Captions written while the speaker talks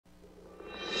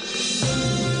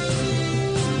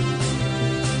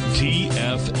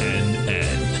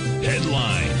TFNN.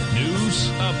 Headline News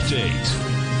Update.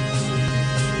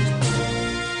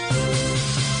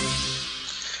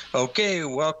 Okay,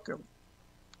 welcome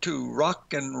to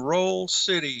Rock and Roll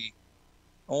City.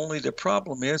 Only the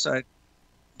problem is I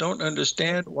don't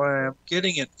understand why I'm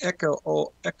getting an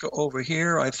echo over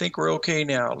here. I think we're okay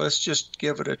now. Let's just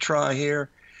give it a try here.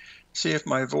 See if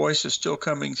my voice is still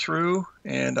coming through,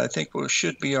 and I think we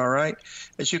should be all right.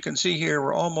 As you can see here,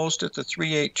 we're almost at the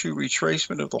 382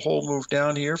 retracement of the whole move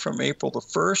down here from April the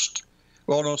 1st.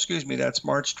 Well, no, excuse me, that's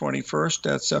March 21st.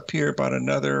 That's up here about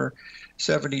another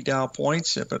 70 Dow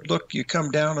points. But look, you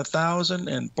come down 1,000,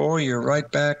 and boy, you're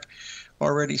right back.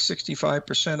 Already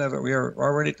 65% of it. We are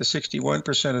already at the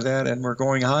 61% of that, and we're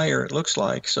going higher, it looks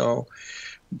like. So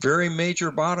very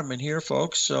major bottom in here,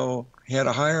 folks. So had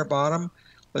a higher bottom.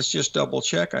 Let's just double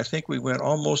check. I think we went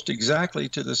almost exactly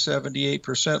to the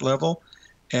 78% level,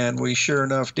 and we sure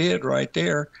enough did right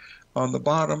there on the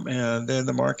bottom, and then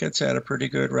the markets had a pretty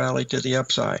good rally to the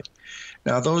upside.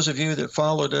 Now, those of you that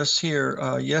followed us here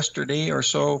yesterday or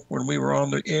so when we were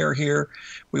on the air here,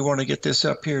 we want to get this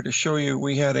up here to show you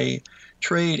we had a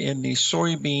trade in the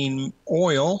soybean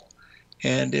oil,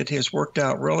 and it has worked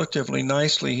out relatively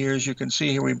nicely here. As you can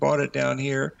see here, we bought it down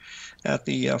here at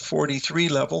the 43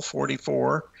 level,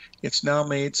 44. It's now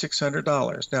made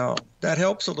 $600. Now, that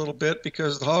helps a little bit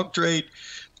because the hog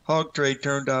trade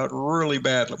turned out really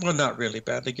badly. Well, not really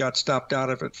bad. They got stopped out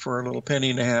of it for a little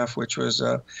penny and a half, which was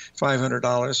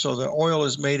 $500. So the oil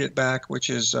has made it back,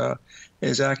 which is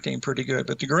acting pretty good.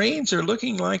 But the grains are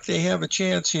looking like they have a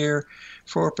chance here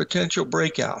for a potential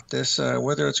breakout. This,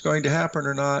 whether it's going to happen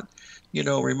or not,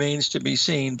 remains to be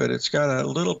seen, but it's got a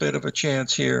little bit of a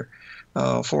chance here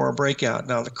for a breakout.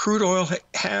 Now, the crude oil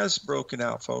has broken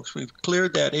out, folks. We've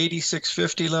cleared that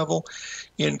 86.50 level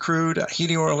in crude.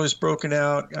 Heating oil has broken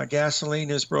out. Gasoline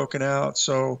has broken out.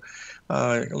 So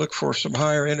look for some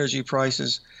higher energy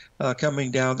prices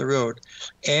coming down the road.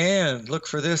 And look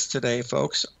for this today,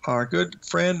 folks. Our good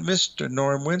friend, Mr.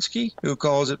 Norm Winsky, who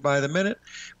calls it by the minute,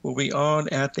 will be on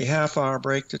at the half-hour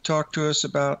break to talk to us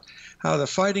about how the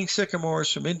Fighting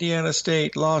Sycamores from Indiana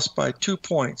State lost by 2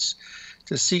 points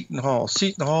to Seton Hall.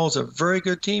 Seton Hall is a very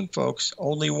good team, folks.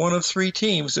 Only one of 3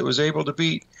 teams that was able to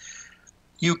beat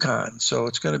UConn. So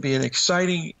it's going to be an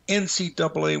exciting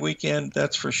NCAA weekend,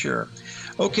 that's for sure.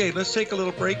 Okay, let's take a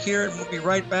little break here, and we'll be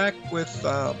right back with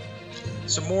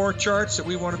some more charts that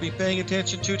we want to be paying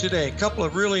attention to today. A couple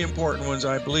of really important ones,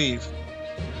 I believe.